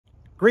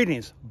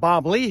Greetings,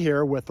 Bob Lee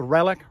here with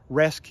Relic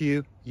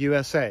Rescue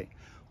USA.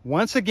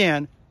 Once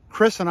again,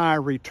 Chris and I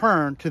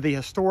returned to the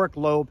historic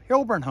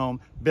Loeb-Hilburn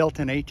home built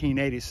in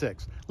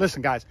 1886.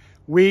 Listen guys,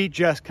 we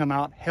just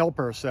cannot help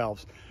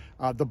ourselves.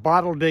 The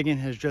bottle digging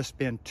has just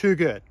been too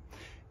good.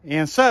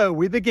 And so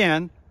we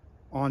begin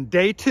on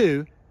day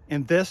 2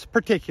 in this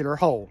particular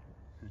hole.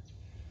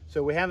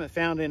 So we haven't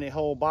found any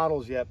whole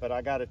bottles yet, but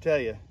I gotta tell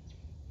you,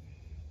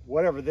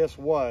 whatever this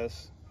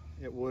was,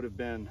 it would have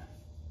been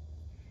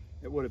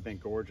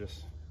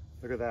gorgeous.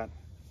 Look at that.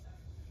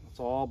 It's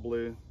all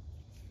blue.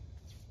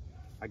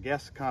 I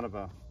guess kind of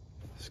a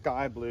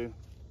sky blue.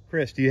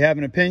 Chris, do you have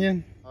an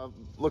opinion?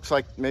 Looks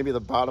like maybe the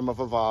bottom of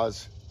a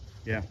vase.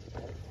 Yeah.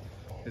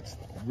 It's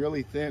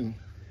really thin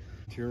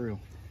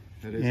material.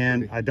 That is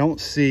and pretty. I don't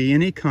see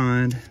any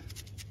kind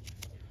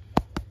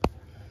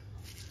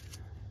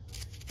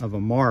of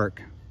a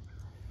mark,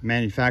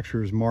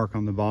 manufacturer's mark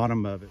on the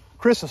bottom of it.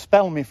 Chris is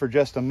spelling me for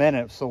just a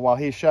minute, so while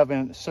he's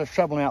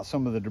shoveling out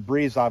some of the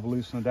debris I've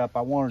loosened up,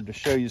 I wanted to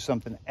show you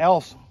something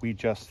else we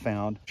just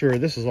found. Sure,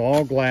 this is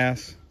all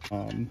glass,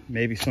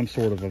 maybe some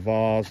sort of a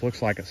vase.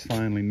 Looks like it's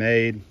finely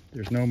made.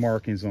 There's no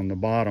markings on the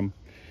bottom.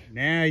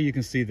 Now you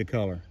can see the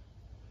color.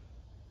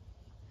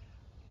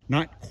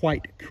 Not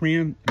quite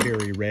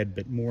cranberry red,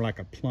 but more like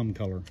a plum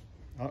color.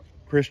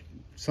 Chris,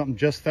 something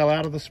just fell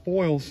out of the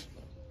spoils.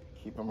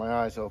 Keeping my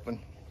eyes open.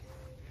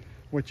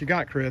 What you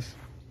got, Chris?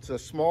 It's a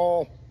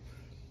small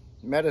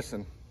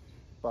medicine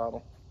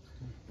bottle.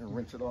 And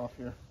rinse it off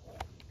here.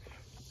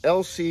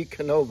 L.C.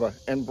 Canova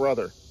and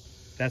Brother.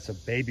 That's a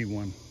baby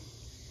one.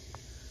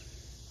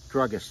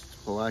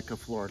 Druggist, Palatka,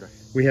 Florida.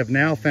 We have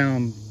now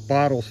found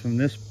bottles from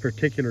this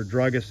particular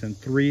druggist in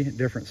 3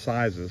 different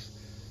sizes.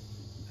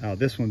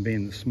 This one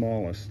being the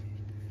smallest.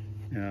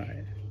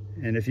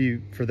 And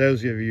for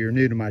those of you who are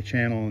new to my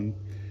channel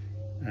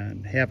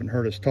and haven't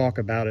heard us talk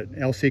about it,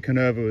 L.C.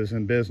 Canova was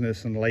in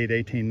business in the late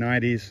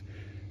 1890s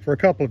for a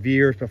couple of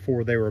years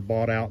before they were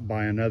bought out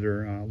by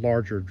another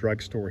larger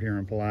drugstore here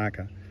in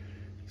Palatka.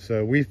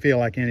 So we feel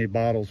like any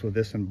bottles with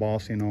this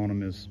embossing on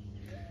them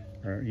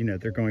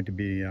they're going to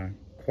be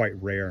quite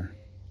rare.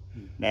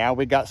 Now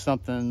we got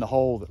something in the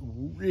hole that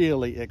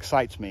really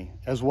excites me,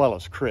 as well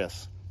as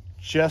Chris.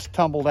 Just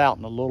tumbled out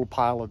in a little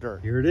pile of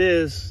dirt. Here it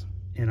is,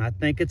 and I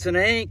think it's an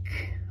ink.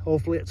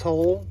 Hopefully it's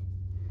whole.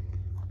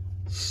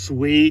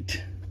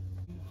 Sweet.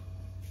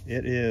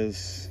 It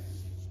is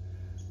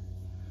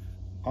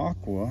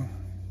aqua. I'm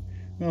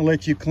gonna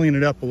let you clean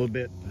it up a little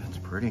bit. That's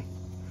pretty.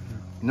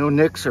 No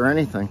nicks or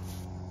anything.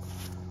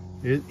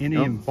 Any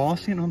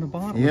embossing on the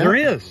bottom? Yeah. There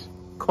is.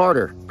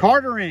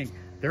 Carter ink.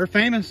 They're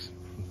famous.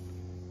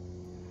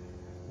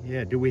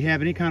 Yeah, do we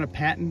have any kind of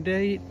patent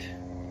date?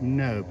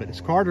 No, but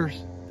it's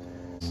Carter's.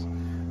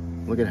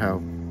 Look at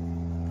how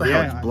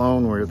it's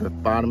blown where the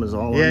bottom is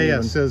all uneven. Yeah,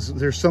 it says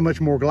there's so much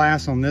more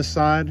glass on this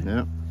side.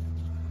 Yeah.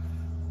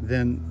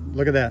 Then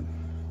look at that.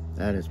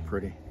 That is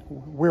pretty.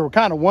 We were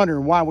kind of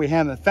wondering why we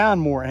haven't found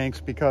more inks,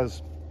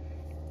 because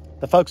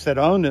the folks that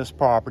own this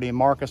property,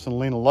 Marcus and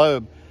Lena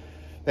Loeb,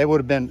 they would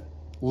have been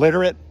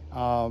literate.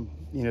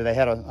 They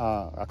had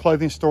a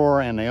clothing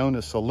store and they owned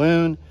a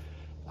saloon.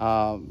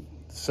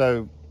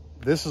 So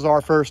this is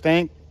our first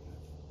ink.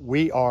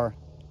 We are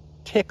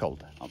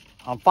tickled.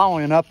 I'm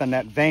following up in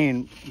that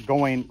vein,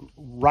 going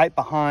right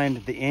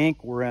behind the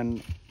ink. We're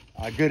in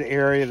a good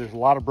area. There's a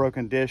lot of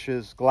broken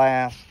dishes,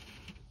 glass.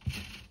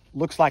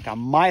 Looks like I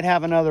might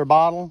have another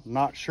bottle.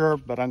 Not sure,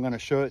 but I'm going to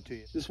show it to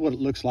you. This is what it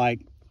looks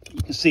like.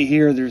 You can see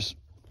here there's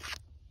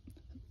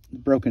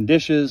broken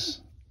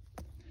dishes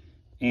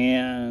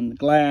and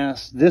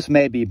glass. This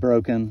may be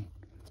broken.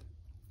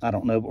 I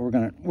don't know, but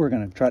we're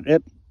gonna try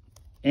it.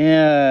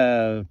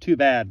 Yeah, too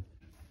bad.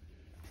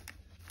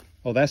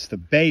 Oh, that's the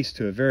base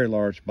to a very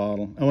large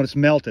bottle. Oh, it's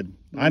melted.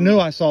 I knew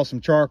I saw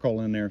some charcoal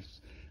in there.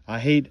 I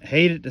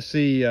hated to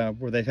see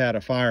where they've had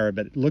a fire,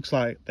 but it looks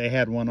like they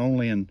had one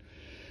only in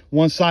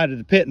one side of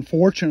the pit. And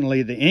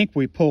fortunately, the ink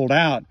we pulled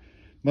out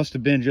must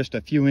have been just a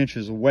few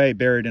inches away,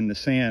 buried in the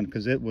sand,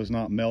 because it was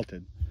not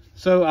melted.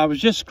 So I was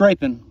just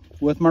scraping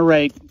with my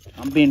rake.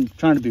 I'm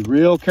trying to be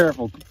real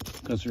careful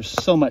because there's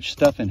so much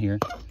stuff in here.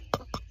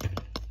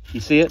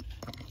 You see it?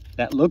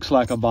 That looks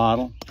like a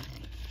bottle.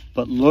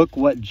 But look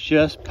what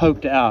just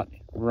poked out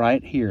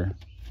right here.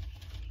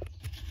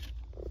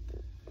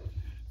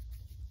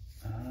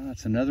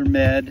 That's another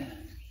med.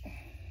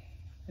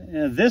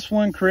 This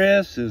one,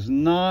 Chris, is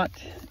not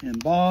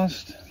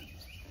embossed.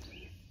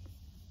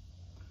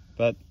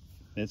 But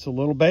it's a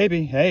little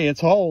baby. Hey,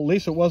 it's whole. At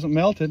least it wasn't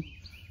melted.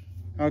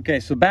 Okay,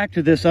 so back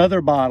to this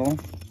other bottle.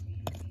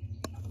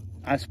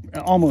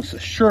 Almost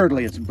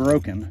assuredly it's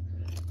broken.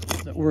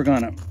 But we're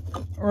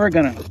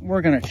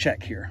gonna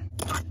check here.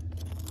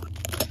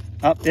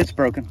 Oh, it's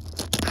broken.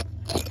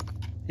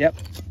 Yep.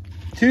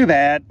 Too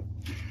bad.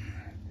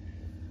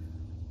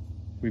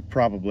 We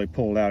probably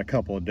pulled out a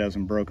couple of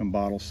dozen broken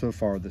bottles so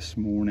far this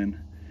morning.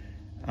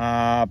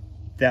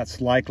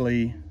 That's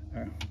likely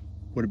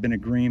would have been a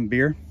green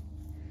beer.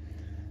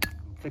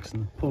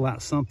 Fixing to pull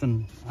out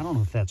something. I don't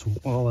know if that's,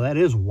 well, that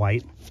is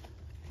white.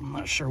 I'm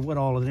not sure what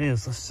all it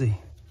is. Let's see.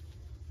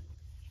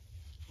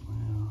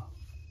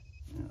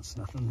 That's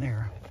nothing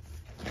there.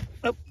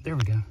 Oh, there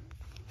we go.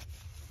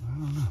 I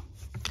don't know.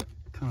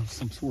 Kind of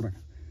some sort of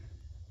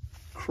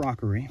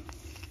crockery.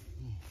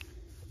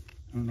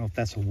 I don't know if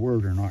that's a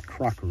word or not,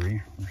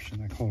 crockery, or should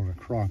I call it a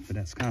crock, but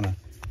that's kind of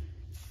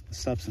the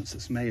substance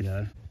it's made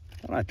of.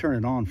 Thought I'd turn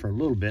it on for a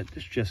little bit.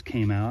 This just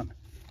came out.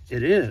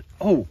 It is.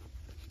 Oh!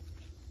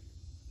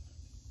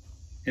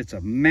 It's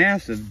a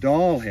massive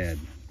doll head.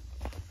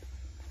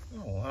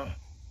 Oh, wow.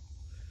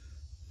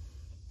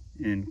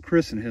 And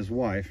Chris and his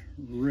wife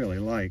really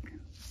like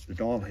the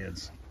doll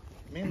heads.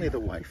 Mainly the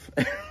wife.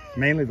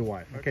 Mainly the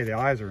wife. Okay, the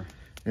eyes are...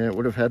 Yeah, it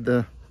would have had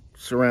the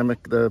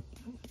ceramic, the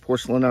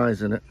porcelain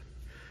eyes in it,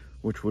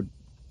 which would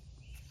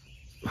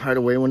hide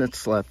away when it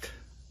slept.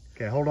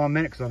 Okay, hold on a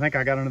minute, because I think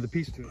I got another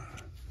piece to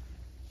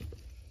it.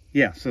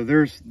 Yeah, so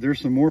there's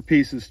some more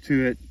pieces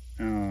to it.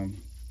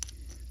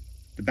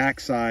 The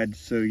backside.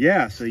 So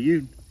yeah, so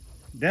you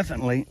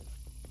definitely...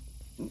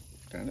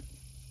 Got it.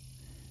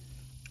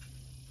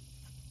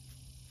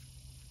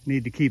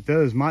 Need to keep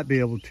those. Might be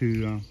able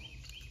to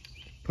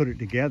put it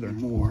together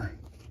more.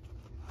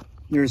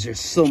 There's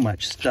just so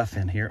much stuff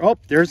in here. Oh,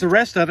 there's the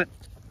rest of it.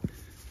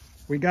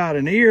 We got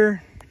an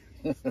ear.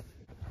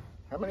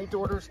 How many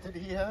daughters did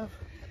he have?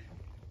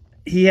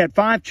 He had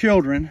 5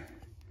 children.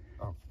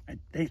 Oh.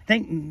 They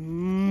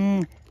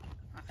think,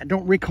 I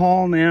don't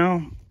recall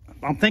now.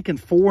 I'm thinking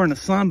 4 and a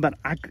son, but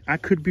I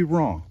could be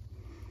wrong.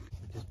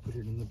 Just put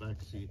it in the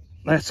back seat.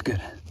 That's good.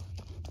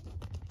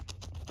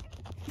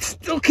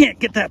 Still can't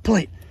get that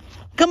plate.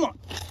 Come on.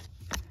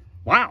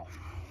 Wow.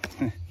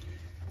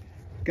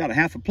 Got a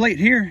half a plate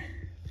here.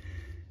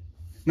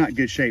 Not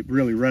good shape,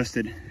 really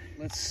rusted.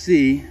 Let's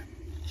see.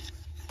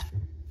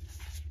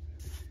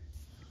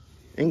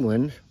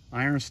 England.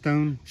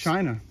 Ironstone,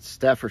 China.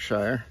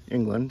 Staffordshire,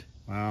 England.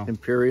 Wow.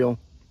 Imperial,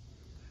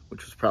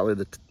 which was probably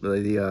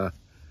the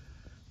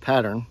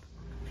pattern.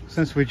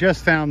 Since we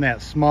just found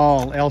that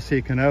small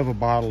LC Canova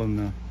bottle in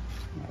the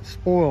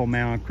spoil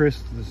mound,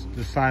 Chris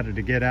decided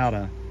to get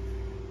out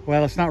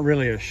well, it's not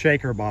really a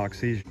shaker box.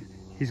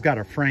 He's got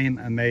a frame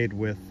made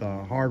with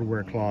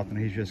hardware cloth, and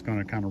he's just going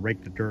to kind of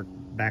rake the dirt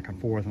back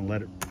and forth and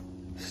let it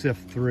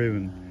sift through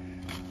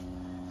and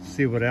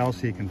see what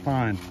else he can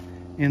find.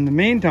 In the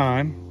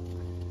meantime,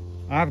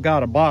 I've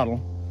got a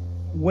bottle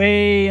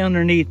way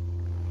underneath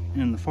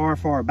in the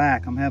far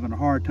back. I'm having a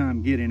hard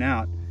time getting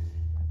out.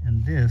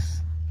 And this,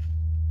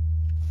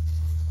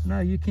 no,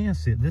 you can't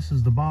see it. This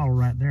is the bottle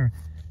right there.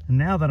 And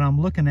now that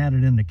I'm looking at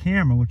it in the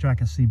camera, which I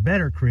can see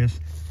better, Chris,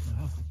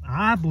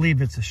 I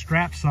believe it's a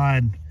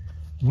strap-side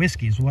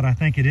whiskey is what I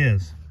think it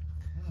is.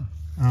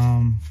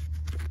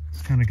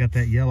 It's kind of got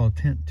that yellow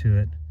tint to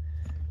it.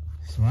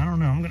 So I don't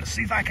know. I'm going to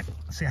see if I can...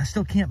 See, I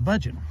still can't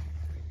budge it.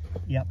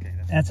 Yep, okay,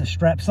 that's a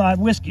strap-side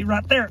whiskey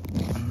right there.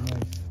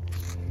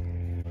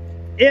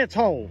 It's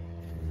whole.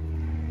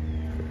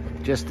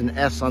 Just an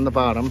S on the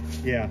bottom.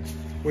 Yeah.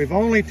 We've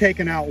only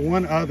taken out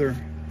one other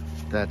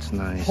That's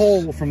nice.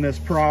 hole from this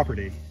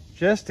property.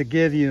 Just to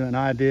give you an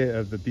idea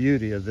of the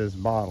beauty of this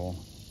bottle.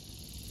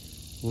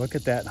 Look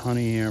at that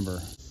honey amber.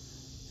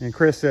 And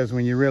Chris says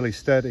when you really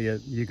study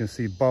it, you can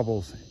see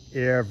bubbles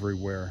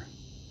everywhere.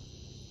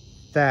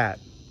 That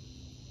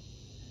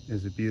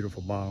is a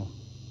beautiful bottle.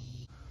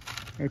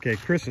 Okay,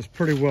 Chris has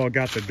pretty well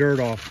got the dirt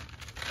off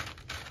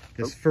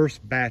this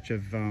first batch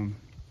of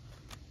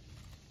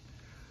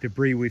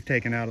debris we've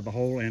taken out of the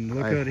hole. And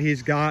look what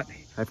he's got.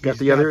 I've got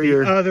the other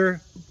ear. The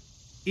other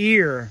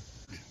ear.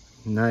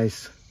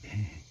 Nice.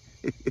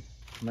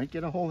 Might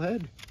get a whole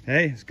head.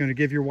 Hey, it's going to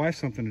give your wife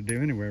something to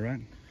do anyway, right?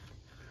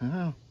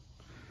 Oh.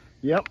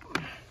 Yep.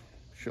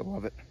 She'll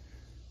love it.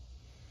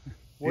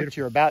 What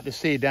you're about to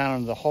see down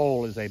in the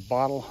hole is a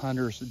bottle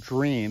hunter's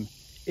dream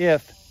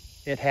if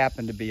it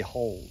happened to be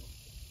whole.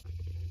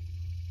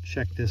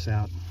 Check this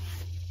out.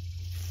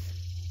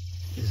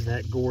 Is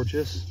that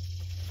gorgeous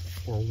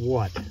or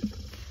what?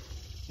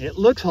 It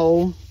looks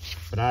whole,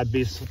 but I'd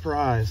be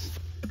surprised.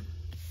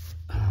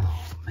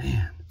 Oh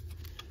man,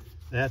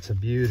 that's a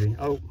beauty.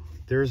 Oh,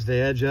 there's the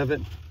edge of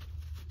it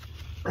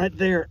right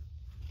there.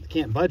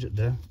 Can't budge it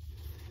though.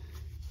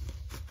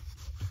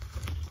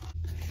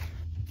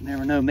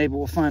 Never know, maybe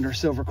we'll find our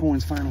silver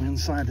coins finally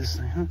inside this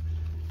thing, huh?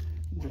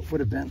 What it would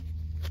have been.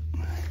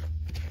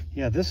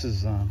 Yeah, this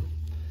is a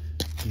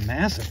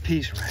massive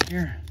piece right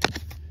here.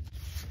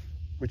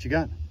 What you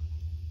got?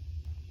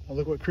 Oh,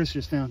 look what Chris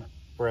just found.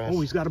 Brass.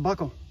 Oh, he's got a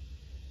buckle.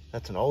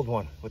 That's an old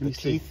one with the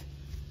teeth.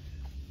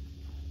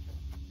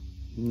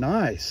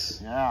 Nice.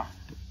 Yeah.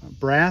 A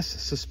brass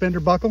suspender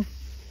buckle.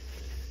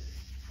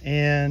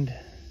 And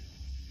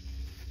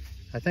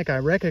I think I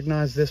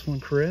recognize this one,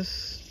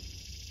 Chris.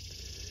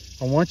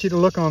 I want you to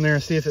look on there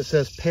and see if it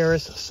says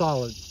Paris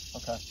Solid.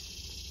 Okay.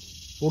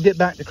 We'll get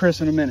back to Chris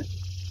in a minute.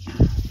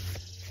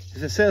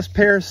 If it says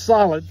Paris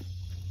Solid,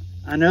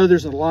 I know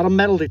there's a lot of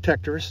metal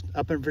detectorists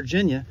up in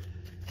Virginia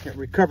that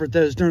recovered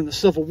those during the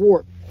Civil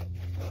War.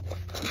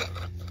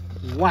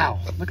 Wow,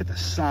 look at the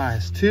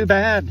size. Too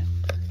bad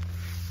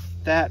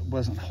that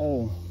wasn't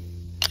whole.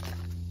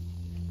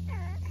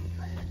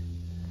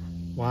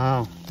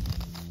 Wow.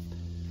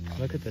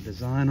 Look at the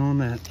design on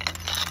that.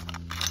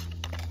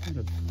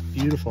 What a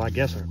beautiful, I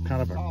guess, a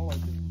kind of a Solid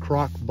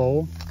crock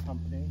bowl.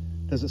 company.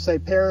 Does it say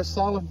Paris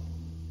solid?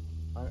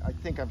 I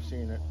think I'm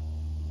seeing it.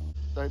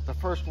 The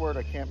first word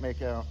I can't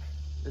make out.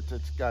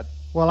 It's got.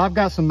 Well, I've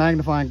got some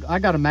magnifying, I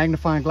got a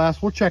magnifying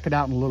glass. We'll check it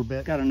out in a little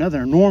bit. Got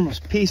another enormous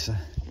piece of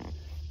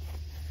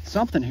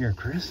something here,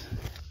 Chris.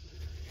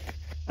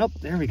 Oh,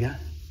 there we go.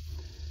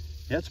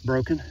 It's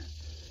broken.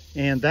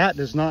 And that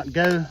does not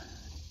go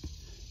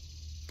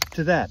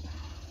to that.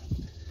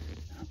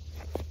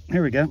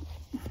 Here we go.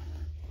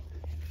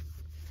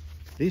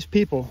 These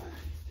people,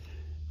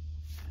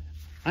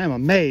 I am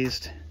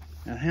amazed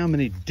at how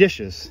many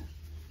dishes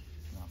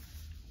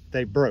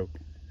they broke.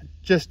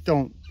 Just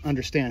don't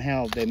understand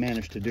how they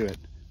managed to do it.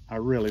 I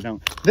really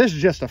don't. This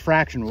is just a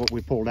fraction of what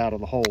we pulled out of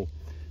the hole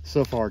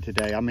so far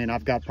today. I mean,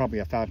 I've got probably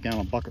a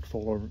 5-gallon bucket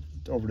full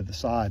over to the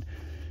side.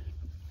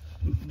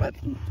 But,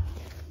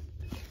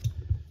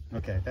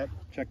 okay,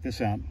 check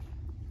this out.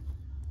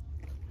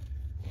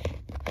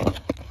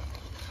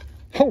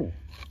 Oh,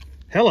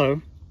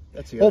 hello.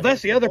 That's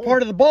That's the other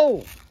part of the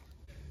bowl.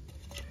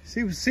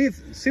 See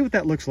what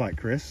that looks like,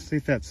 Chris. See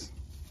if that's.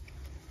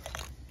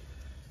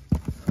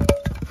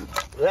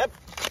 Yep.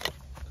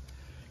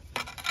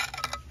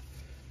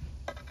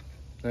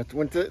 That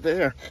went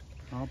there.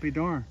 I'll be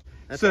darned.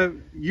 So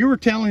you were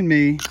telling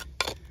me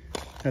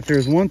that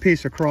there's one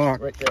piece of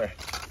crock. Right there.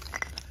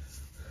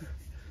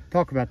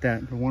 Talk about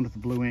that, the one with the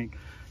blue ink.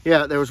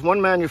 Yeah, there was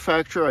one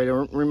manufacturer, I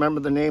don't remember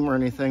the name or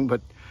anything,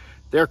 but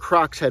their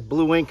crocks had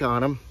blue ink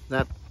on them.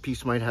 That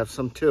piece might have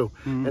some too.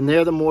 Mm-hmm. And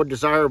they're the more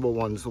desirable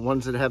ones, the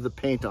ones that have the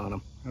paint on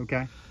them.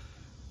 Okay.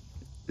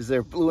 Is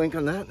there blue ink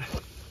on that?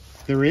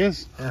 There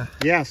is? Yeah.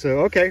 Yeah, so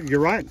okay, you're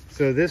right.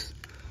 So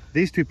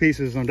these two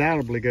pieces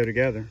undoubtedly go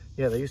together.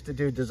 Yeah, they used to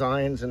do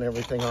designs and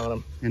everything on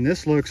them. And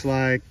this looks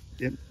like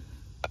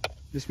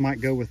this might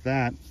go with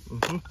that.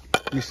 Mm-hmm.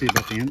 Let me see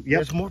about the end. Yep.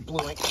 There's more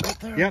blue ink right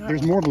there. Yep,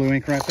 there's more blue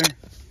ink right there.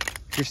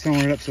 Just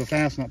throwing it up so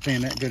fast, not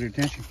paying that good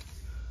attention.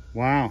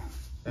 Wow.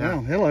 Yeah.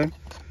 Oh, hello.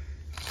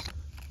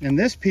 And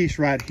this piece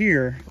right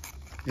here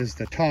is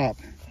the top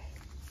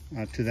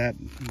to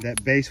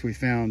that base we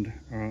found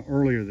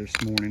earlier this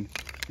morning.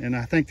 And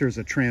I think there's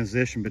a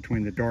transition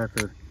between the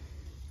darker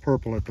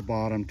purple at the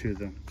bottom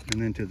and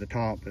then to the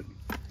top, but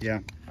yeah.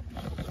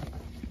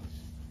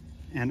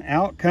 And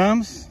out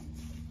comes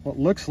what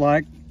looks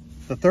like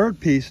the third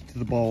piece to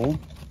the bowl.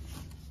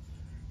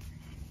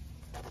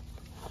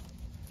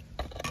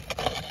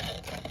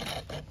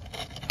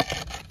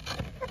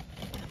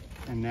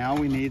 And now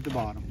we need the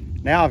bottom.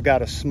 Now I've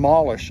got a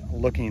smallish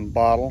looking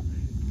bottle.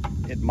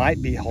 It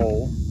might be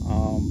whole.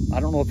 I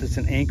don't know if it's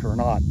an ink or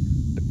not,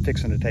 but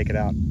fixing to take it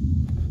out.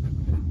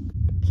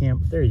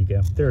 There you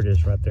go. There it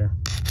is right there.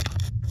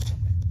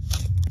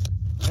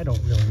 I don't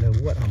really know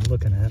what I'm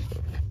looking at,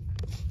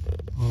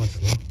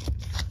 honestly.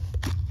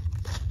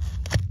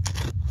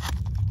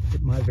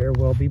 It might very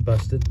well be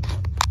busted,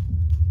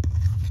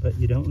 but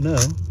you don't know.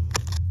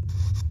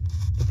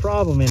 The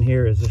problem in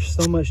here is there's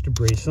so much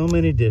debris, so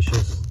many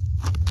dishes.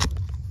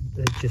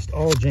 They just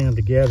all jammed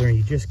together and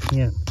you just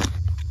can't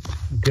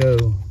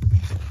go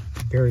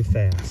very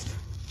fast.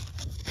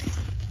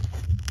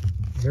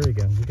 There we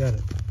go, we got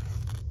it.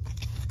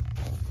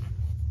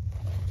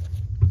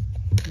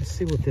 Let's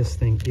see what this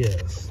thing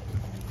is.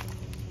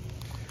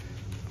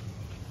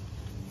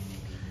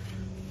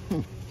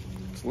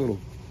 It's a little.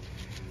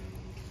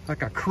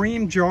 Like a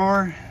cream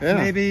jar, yeah.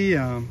 Maybe.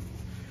 Oh,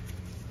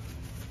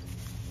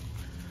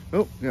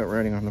 got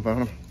writing on the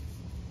bottom.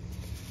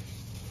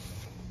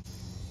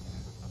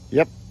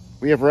 Yep,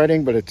 we have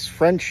writing, but it's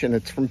French and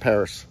it's from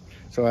Paris.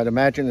 So I'd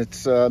imagine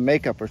it's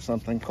makeup or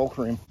something, cold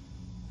cream.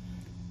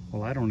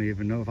 Well, I don't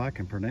even know if I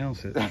can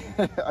pronounce it.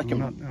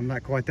 I'm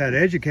not quite that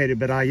educated,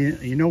 but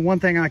you know one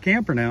thing I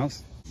can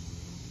pronounce.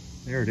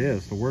 There it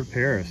is, the word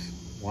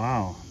Paris.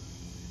 Wow.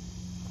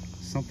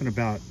 Something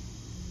about,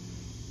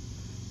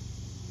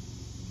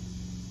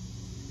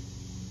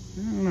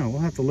 I don't know, we'll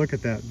have to look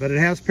at that. But it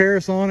has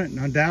Paris on it, and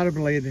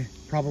undoubtedly it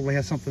probably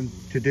has something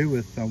to do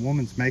with a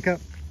woman's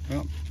makeup.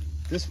 Well,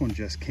 this one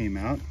just came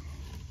out.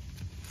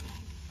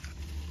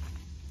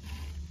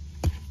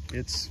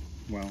 It's,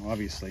 well,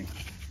 obviously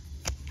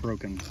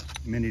broken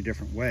many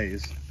different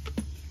ways.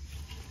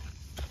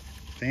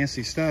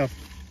 Fancy stuff.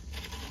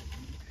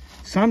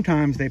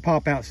 Sometimes they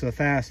pop out so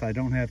fast I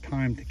don't have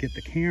time to get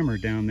the camera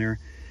down there.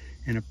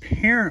 And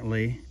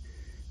apparently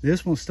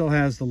this one still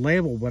has the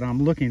label, but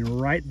I'm looking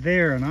right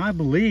there and I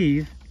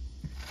believe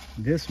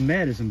this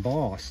med is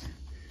embossed.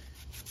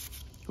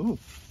 Ooh.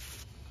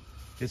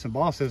 It's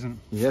embossed, isn't it?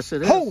 Yes,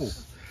 it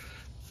is.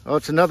 Oh,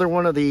 it's another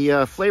one of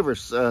the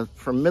flavors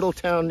from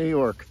Middletown, New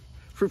York.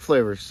 Fruit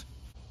flavors.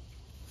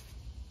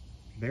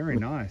 Very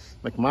nice.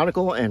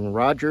 McMonagle and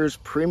Rogers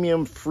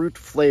Premium Fruit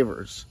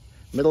Flavors,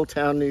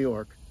 Middletown, New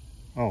York.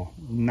 Oh,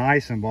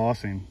 nice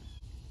embossing.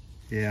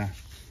 Yeah.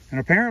 And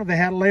apparently they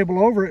had a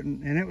label over it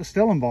and it was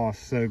still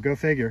embossed, so go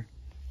figure.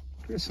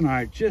 Chris and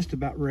I are just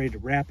about ready to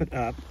wrap it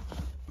up.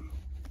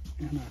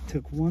 And I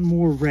took one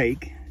more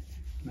rake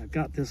and I've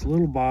got this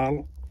little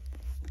bottle.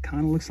 It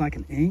kind of looks like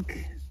an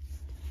ink.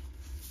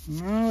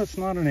 No, it's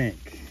not an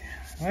ink.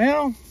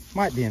 Well,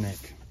 might be an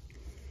ink.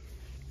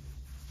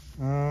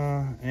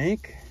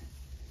 Ink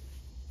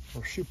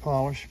or shoe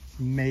polish,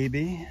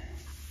 maybe.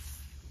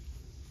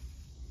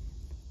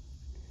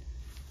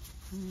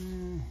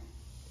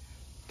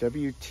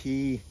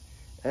 WTSCD.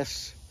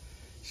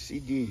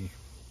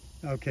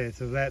 Okay,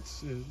 so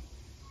that's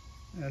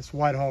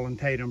Whitehall and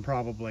Tatum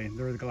probably.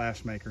 They're the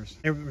glass makers.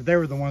 They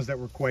were the ones that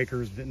were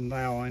Quakers, didn't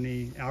allow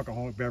any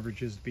alcoholic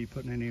beverages to be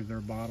put in any of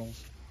their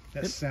bottles.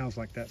 That sounds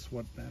like that's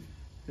what that.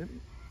 Yep.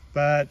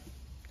 But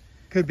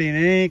could be an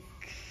ink.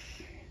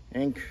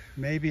 Ink.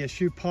 Maybe a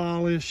shoe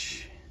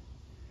polish.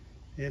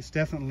 It's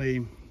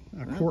definitely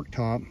a cork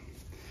top.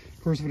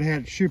 Of course, if it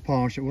had shoe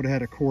polish, it would have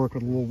had a cork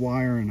with a little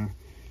wire and a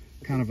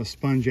kind of a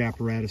sponge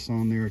apparatus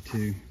on there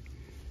to,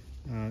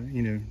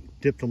 you know,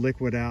 dip the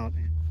liquid out.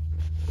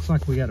 Looks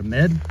like we got a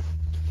med.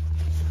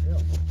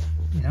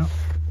 Yeah.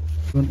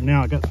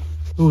 Now I got,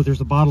 oh,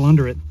 there's a bottle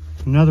under it.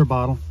 Another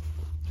bottle.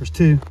 There's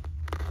two.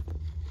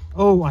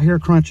 Oh, I hear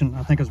crunching.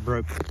 I think it's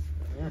broke.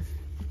 Yeah.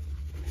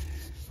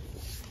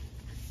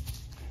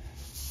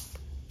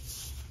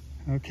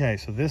 Okay,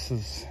 so this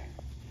is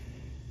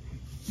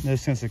no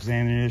sense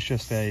examining it. It's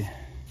just a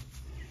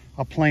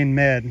plain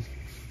med,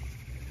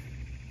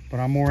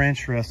 but I'm more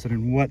interested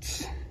in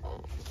what's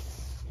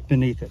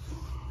beneath it.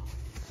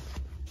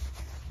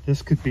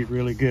 This could be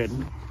really good.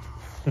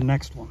 The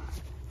next one.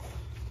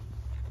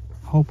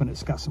 Hoping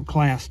it's got some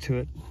class to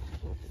it.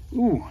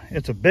 Ooh,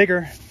 it's a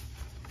bigger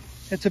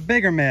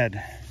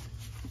med.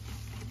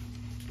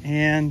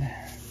 And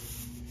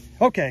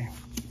okay,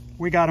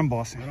 we got him,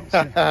 boss.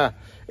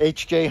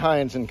 H.J.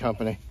 Heinz and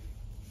Company.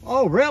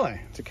 Oh,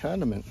 really? It's a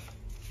condiment.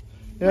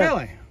 Yeah.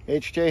 Really?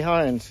 H.J.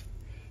 Heinz.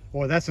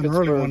 Boy, that's an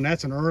early one.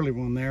 That's an early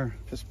one there.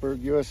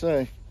 Pittsburgh,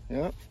 USA.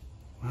 Yep.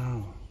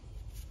 Wow.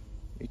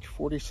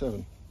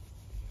 H47.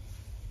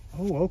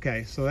 Oh,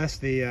 okay. So that's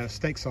the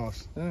steak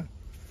sauce. Yeah.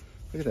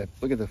 Look at that.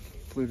 Look at the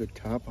fluted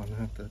top on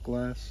that, the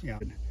glass. Yeah.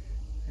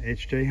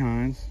 H.J.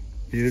 Heinz.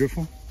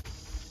 Beautiful.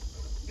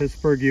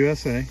 Pittsburgh,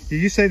 USA.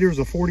 Did you say there was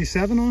a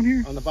 47 on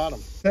here? On the bottom.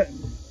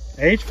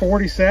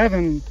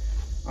 H47,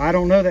 I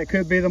don't know. That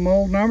could be the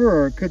mold number,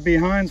 or it could be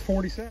Heinz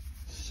 47.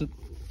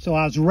 So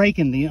I was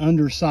raking the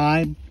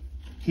underside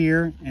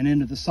here and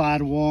into the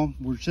sidewall.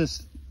 We're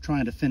just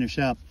trying to finish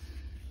up.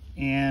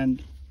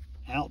 And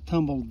out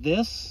tumbled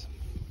this.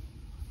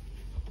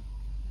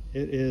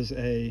 It is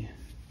a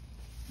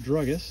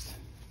druggist.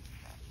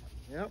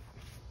 Yep.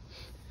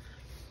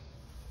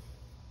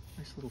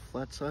 Nice little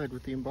flat side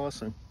with the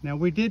embossing. Now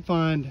we did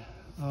find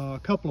a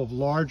couple of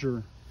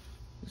larger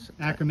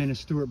Ackerman and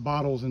Stewart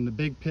bottles in the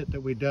big pit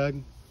that we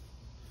dug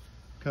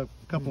a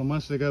couple of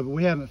months ago, but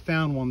we haven't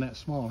found one that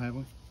small, have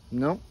we?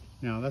 Nope.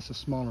 No, that's a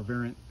smaller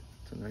variant.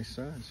 It's a nice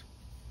size.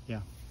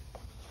 Yeah.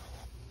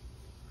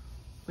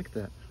 Look at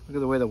that. Look at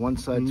the way the one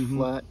side's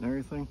flat and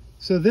everything.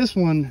 So this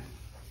one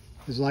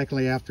is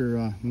likely after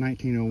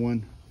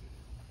 1901.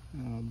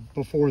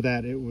 Before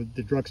that,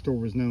 the drugstore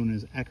was known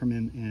as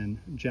Ackerman and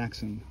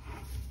Jackson,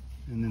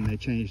 and then they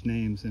changed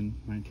names in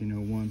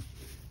 1901.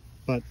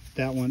 But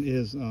that one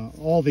is,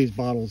 all these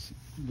bottles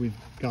we've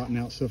gotten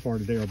out so far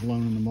today are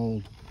blown in the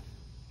mold.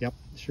 Yep,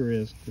 sure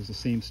is, because the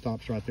seam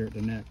stops right there at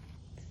the neck.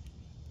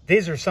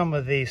 These are some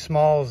of the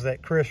smalls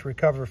that Chris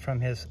recovered from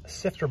his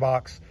sifter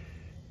box.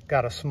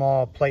 Got a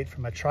small plate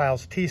from a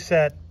child's tea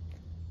set,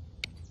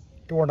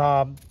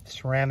 doorknob,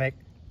 ceramic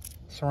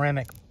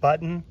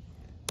button,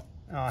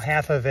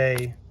 half of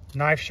a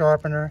knife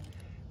sharpener.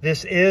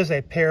 This is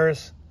a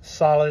Paris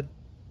solid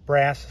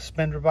brass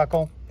spindle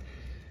buckle.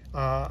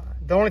 The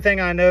only thing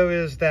I know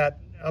is that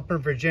up in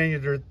Virginia,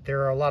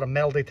 there are a lot of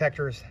metal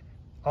detectors,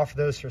 offer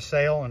those for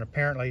sale, and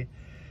apparently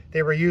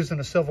they were used in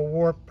the Civil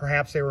War.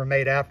 Perhaps they were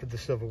made after the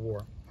Civil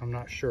War. I'm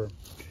not sure.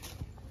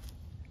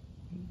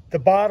 The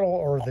bottle,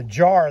 or the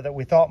jar that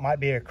we thought might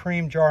be a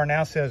cream jar,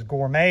 now says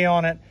gourmet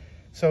on it.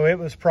 So it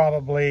was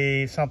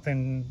probably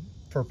something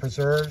for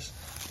preserves.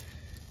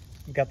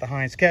 We've got the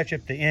Heinz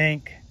ketchup, the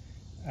ink,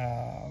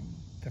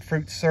 the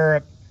fruit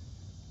syrup.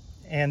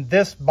 And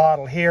this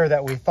bottle here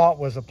that we thought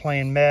was a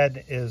plain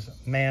med is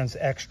Mann's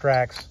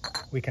Extracts.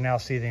 We can now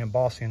see the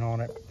embossing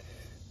on it.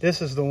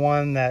 This is the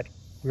one that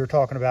we were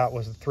talking about,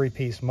 was the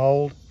 3-piece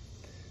mold.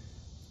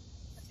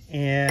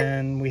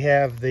 And we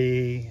have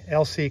the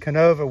LC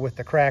Canova with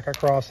the crack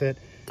across it,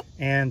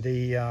 and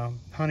the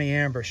honey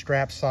amber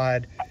strap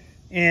side,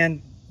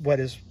 and what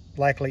is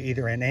likely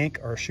either an ink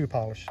or a shoe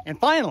polish. And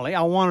finally,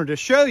 I wanted to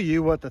show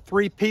you what the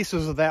 3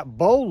 pieces of that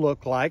bowl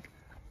looked like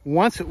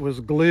once it was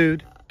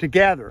glued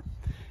together.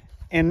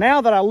 And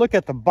now that I look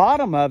at the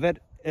bottom of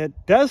it, it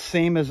does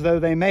seem as though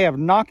they may have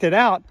knocked it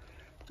out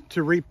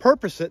to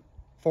repurpose it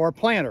for a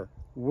planter.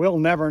 We'll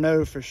never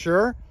know for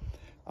sure.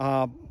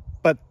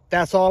 But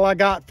that's all I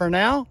got for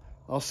now.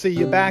 I'll see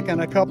you back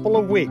in a couple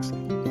of weeks.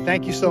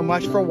 Thank you so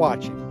much for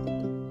watching.